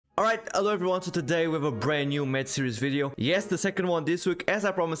Alright, hello everyone, so today we have a brand new med series video. Yes, the second one this week, as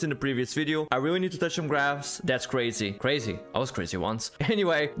I promised in the previous video. I really need to touch some graphs. That's crazy. Crazy. I was crazy once.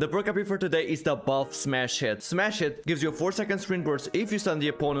 Anyway, the perk I picked for today is the buff Smash Hit. Smash Hit gives you a 4-second sprint burst if you stun the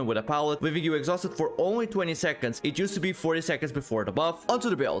opponent with a pallet, leaving you exhausted for only 20 seconds. It used to be 40 seconds before the buff.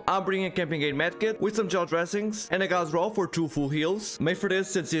 Onto the build. I'm bringing a Camping Aid medkit with some gel dressings and a Gauss Raw for 2 full heals. Made for this,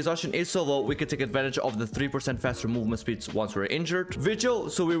 since the exhaustion is so low, we can take advantage of the 3% faster movement speeds once we're injured. Vigil,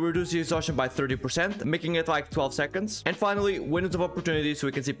 so we reduce the exhaustion by 30%, making it like 12 seconds. And finally, windows of opportunity, so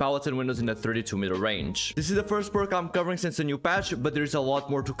we can see pallets and windows in the 32-meter range. This is the first perk I'm covering since the new patch, but there's a lot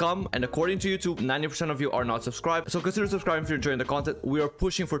more to come. And according to YouTube, 90% of you are not subscribed, so consider subscribing if you're enjoying the content. We are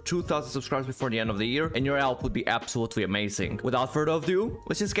pushing for 2,000 subscribers before the end of the year, and your help would be absolutely amazing. Without further ado,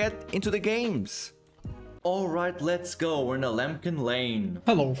 let's just get into the games. Alright, let's go. We're in the Lambkin Lane.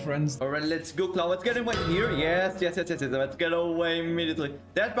 Hello, friends. Alright, let's go, Clown. Let's get away here. Yes. Let's get away immediately.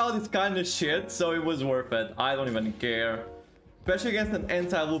 That belt is kind of shit, so it was worth it. I don't even care. Especially against an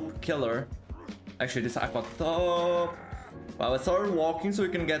anti-loop killer. Actually, this I fucked up. Well, let's start walking so we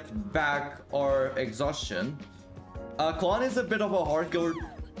can get back our exhaustion. Clown is a bit of a hard killer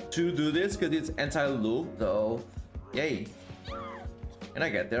to do this because it's anti-loop, though. Yay. Can I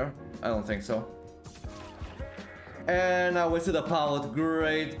get there? I don't think so. And I wasted a pallet.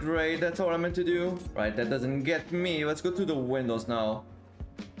 Great. That's all I meant to do. Right, that doesn't get me. Let's go to the windows now.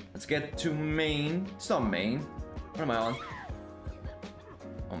 Let's get to main. It's not main. What am I on?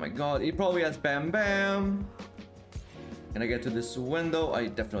 Oh my god, he probably has Bam Bam. Can I get to this window? I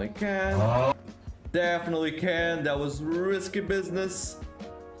definitely can. Definitely can. That was risky business.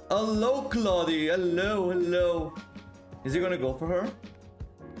 Hello, Claudie. Hello. Is he gonna go for her?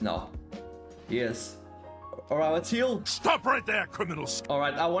 No. Yes. Alright, let's heal. Stop right there, criminals.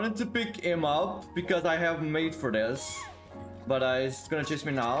 Alright, I wanted to pick him up because I have made for this. But he's gonna chase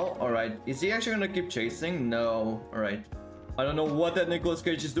me now. Alright, is he actually gonna keep chasing? No. Alright. I don't know what that Nicolas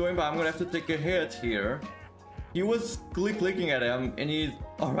Cage is doing, but I'm gonna have to take a hit here. He was clicking at him and he's...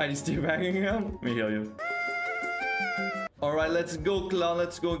 Alright, he's teabagging him. Let me heal you. Alright, let's go, Clown.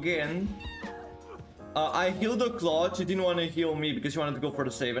 Let's go again. I healed the Claw. She didn't want to heal me because she wanted to go for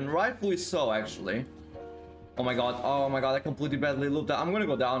the save. And rightfully so, actually. Oh my god, I completely badly looped that. I'm gonna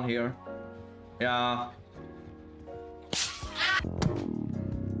go down here. Yeah.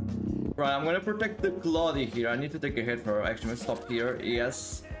 Right, I'm gonna protect the Claudie here. I need to take a hit for her. Actually, let's stop here.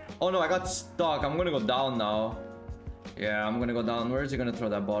 Yes. Oh no, I got stuck. I'm gonna go down now. Yeah, I'm gonna go down. Where is he gonna throw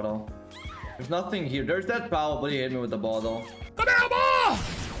that bottle? There's nothing here. There's that power, but he hit me with the bottle.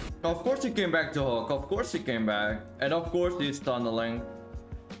 Of course he came back to hook. Of course he came back. And of course he's tunneling.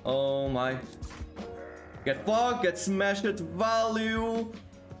 Oh my. Get fucked, get smashed at value.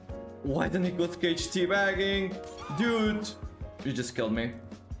 Why the Nicolas Cage teabagging? Dude, you just killed me.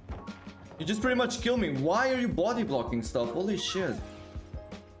 You just pretty much killed me. Why are you body blocking stuff? Holy shit.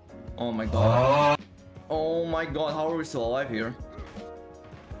 Oh my god. Oh my god, how are we still alive here?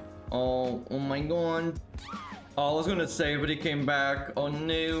 Oh my god. Oh, I was gonna save, but he came back. Oh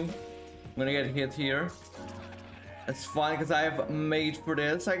no. I'm gonna get hit here. That's fine, because I have made for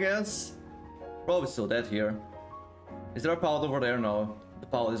this, I guess. Probably still dead here. Is there a pallet over there? No. The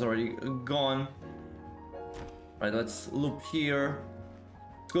pallet is already gone. Right, let's loop here.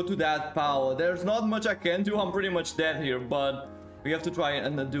 Let's go to that pallet. There's not much I can do. I'm pretty much dead here, but we have to try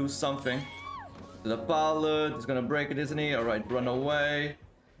and do something. The pallet is gonna break it, isn't he? Alright, run away.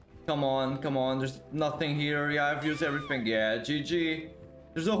 Come on. There's nothing here. Yeah, I've used everything. Yeah, GG.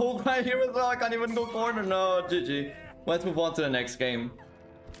 There's a whole guy here as well. I can't even go corner. No, GG. Let's move on to the next game.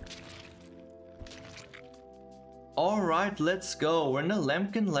 Alright, let's go. We're in the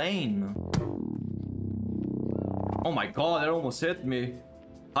Lambkin Lane. Oh my god, that almost hit me.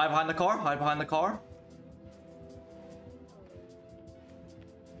 Hide behind the car.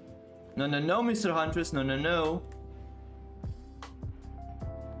 No, Mr. Huntress. No.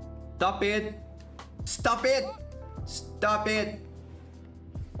 Stop it.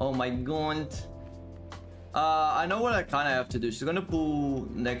 Oh my god. I know what I kind of have to do. She's gonna pull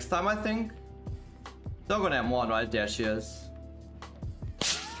next time, I think. Not gonna have one, right? There she is.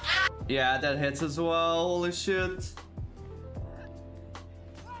 Yeah, that hits as well. Holy shit.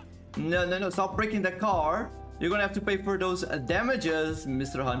 No. Stop breaking the car. You're gonna have to pay for those damages,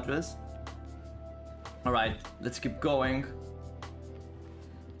 Mr. Huntress. Alright, let's keep going.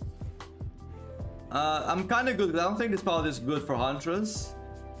 I'm kind of good, but I don't think this pallet is good for Huntress.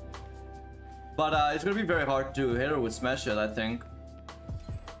 But it's gonna be very hard to hit her with Smash It, I think.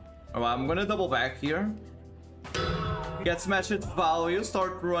 Alright, I'm gonna double back here. Get smash it value,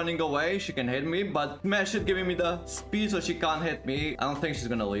 start running away. She can hit me, but smash it giving me the speed so she can't hit me. I don't think she's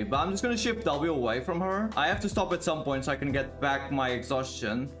gonna leave, but I'm just gonna shift W away from her. I have to stop at some point so I can get back my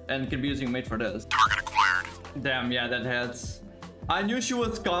exhaustion and can be using mate for this. Target acquired. Damn, yeah, that hits. I knew she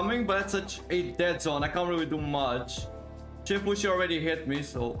was coming, but it's such a dead zone. I can't really do much. Shift push already hit me,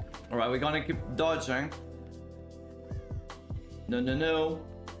 so... Alright, we're gonna keep dodging. No, no, no.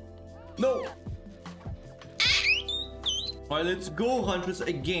 No! Alright, let's go, Huntress,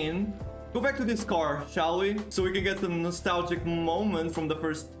 again. Go back to this car, shall we? So we can get the nostalgic moment from the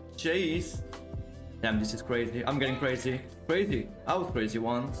first chase. Damn, this is crazy. I'm getting crazy. Crazy. I was crazy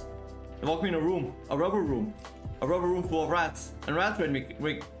once. They locked me in a room. A rubber room. A rubber room full of rats. And rats made me...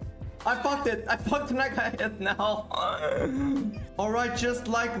 Wait. I fucked it. I fucked it like I hit now. Alright, just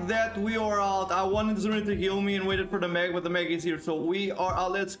like that, we are out. I wanted Zuri to heal me and waited for the Meg, but the Meg is here. So we are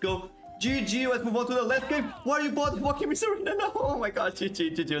out. Let's go. GG. Let's move on to the last game. Why are you fucking me, Serena? No. Oh my god.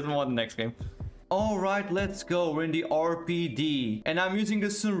 GG. GG. Let's move on to the next game. Alright, let's go. We're in the RPD. And I'm using a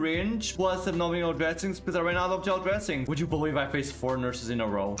syringe plus abdominal dressings because I ran out of gel dressing. Would you believe I faced 4 nurses in a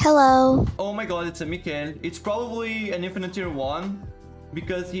row? Hello. Oh my god, it's a Mikhail. It's probably an infinite tier 1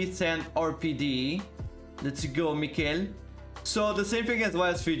 because he sent RPD. Let's go, Mikhail. So the same thing as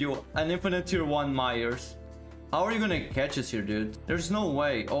last video, an infinite tier 1 Myers. How are you gonna catch us here, dude? There's no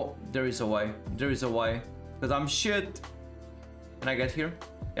way. Oh, there is a way. There is a way. Because I'm shit. Can I get here?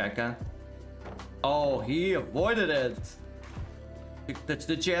 Yeah, I can. Oh, he avoided it. Touch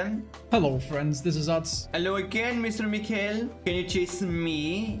the gen. Hello, friends. This is Uts. Hello again, Mr. Mikhail. Can you chase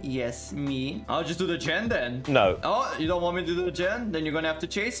me? Yes, me. I'll just do the gen then. No. Oh, you don't want me to do the gen? Then you're gonna have to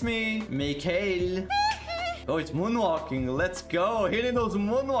chase me. Mikhail. Oh, it's moonwalking. Let's go. Hitting those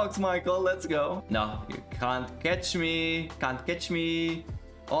moonwalks, Michael. Let's go. No, you can't catch me. Can't catch me.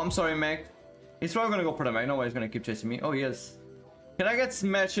 Oh, I'm sorry, Meg. He's probably gonna go for the Meg. No way he's gonna keep chasing me. Oh, he is. Can I get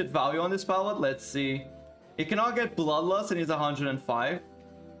smash hit value on this pallet? Let's see. He cannot get bloodlust and he's 105.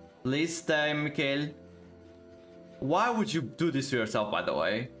 Please stay, Mikhail. Why would you do this to yourself, by the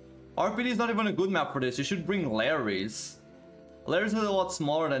way? RPD is not even a good map for this. You should bring Larry's. Larry's is a lot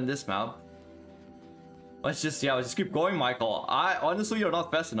smaller than this map. Let's just keep going, Michael. Honestly, you're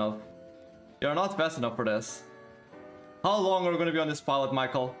not fast enough. You're not fast enough for this. How long are we gonna be on this pilot,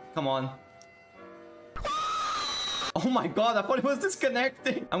 Michael? Come on. Oh my god, I thought it was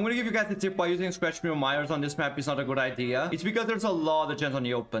disconnecting. I'm gonna give you guys a tip. Why using Scratch Mirror Myers on this map is not a good idea. It's because there's a lot of gens on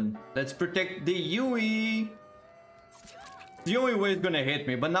the open. Let's protect the Yui. The only way is gonna hit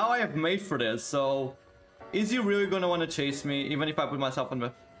me, but now I have made for this, so... Is he really gonna want to chase me, even if I put myself on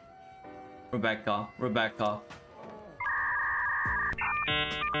the... Rebecca.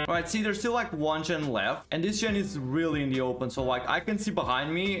 Alright, see, there's still like 1 gen left, and this gen is really in the open, so like I can see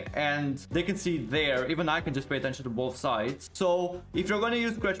behind me and they can see there. Even I can just pay attention to both sides. So if you're gonna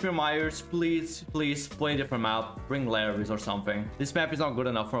use Scratch Mirror Myers, please play a different map. Bring Larry's or something. This map is not good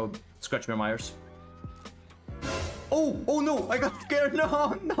enough for Scratch Mirror Myers. Oh no, I got scared.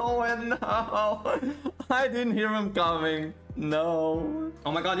 No, I didn't hear him coming. No.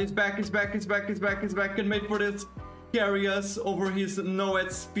 Oh my god, he's back. Can make for this. Carry us over his no-head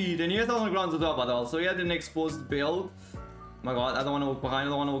speed. And he has on the ground as well, by the way. So he had an exposed build. Oh my god, I don't want to look behind.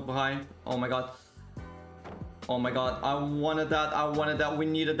 Oh my god. I wanted that. We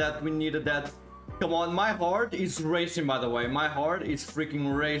needed that. Come on, my heart is racing, by the way. My heart is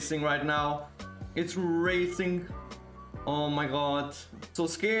freaking racing right now. It's racing. Oh my god. So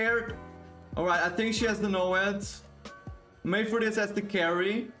scared. Alright, I think she has the no-head. Made for this as the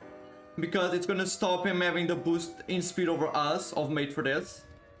carry. Because it's gonna stop him having the boost in speed over us of made for this.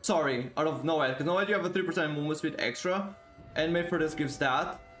 Sorry, out of no-head. Because no-head you have a 3% movement speed extra. And made for this gives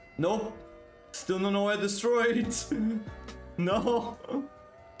that. Nope. Still no-head destroyed. No.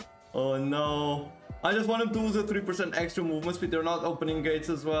 Oh no. I just want him to lose a 3% extra movement speed. They're not opening gates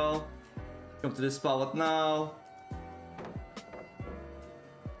as well. Come to this spot now.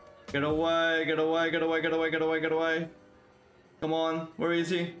 Get away. Come on. Where is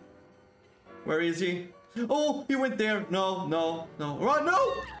he? Oh, he went there. No. Run,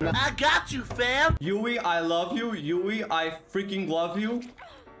 no! I got you, fam! Yui, I love you. Yui, I freaking love you.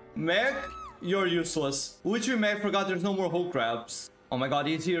 Meg, you're useless. Literally, Meg forgot there's no more whole crabs. Oh my god,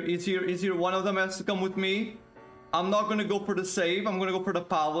 he's here. One of them has to come with me. I'm not gonna go for the save. I'm gonna go for the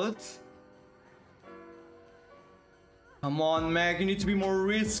pallet. Come on, Meg, you need to be more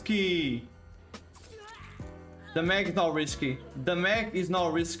risky. The Meg is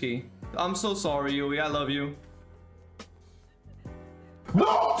not risky. I'm so sorry, Yui. I love you.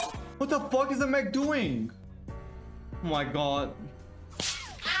 What the fuck is the Meg doing? Oh my god.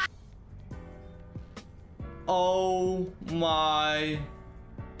 Oh my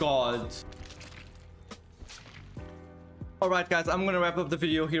god. Alright guys, I'm gonna wrap up the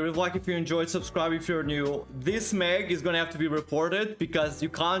video here. Like if you enjoyed, subscribe if you're new. This mag is gonna have to be reported because you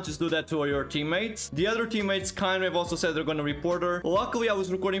can't just do that to your teammates. The other teammates kind of also said they're gonna report her. Luckily I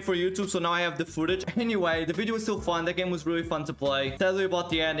was recording for YouTube, so now I have the footage. Anyway, the video was still fun. The game was really fun to play. Sadly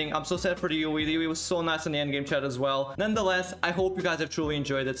about the ending, I'm so sad for the UE. It was so nice in the endgame chat as well. Nonetheless, I hope you guys have truly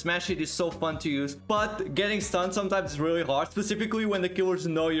enjoyed it. Smash Hit is so fun to use, but getting stunned sometimes is really hard, specifically when the killers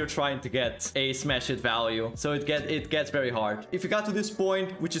know you're trying to get a Smash Hit value. So it gets very hard. If you got to this point,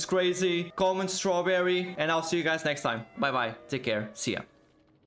 which is crazy, comment strawberry, and I'll see you guys next time. Bye bye. Take care. See ya.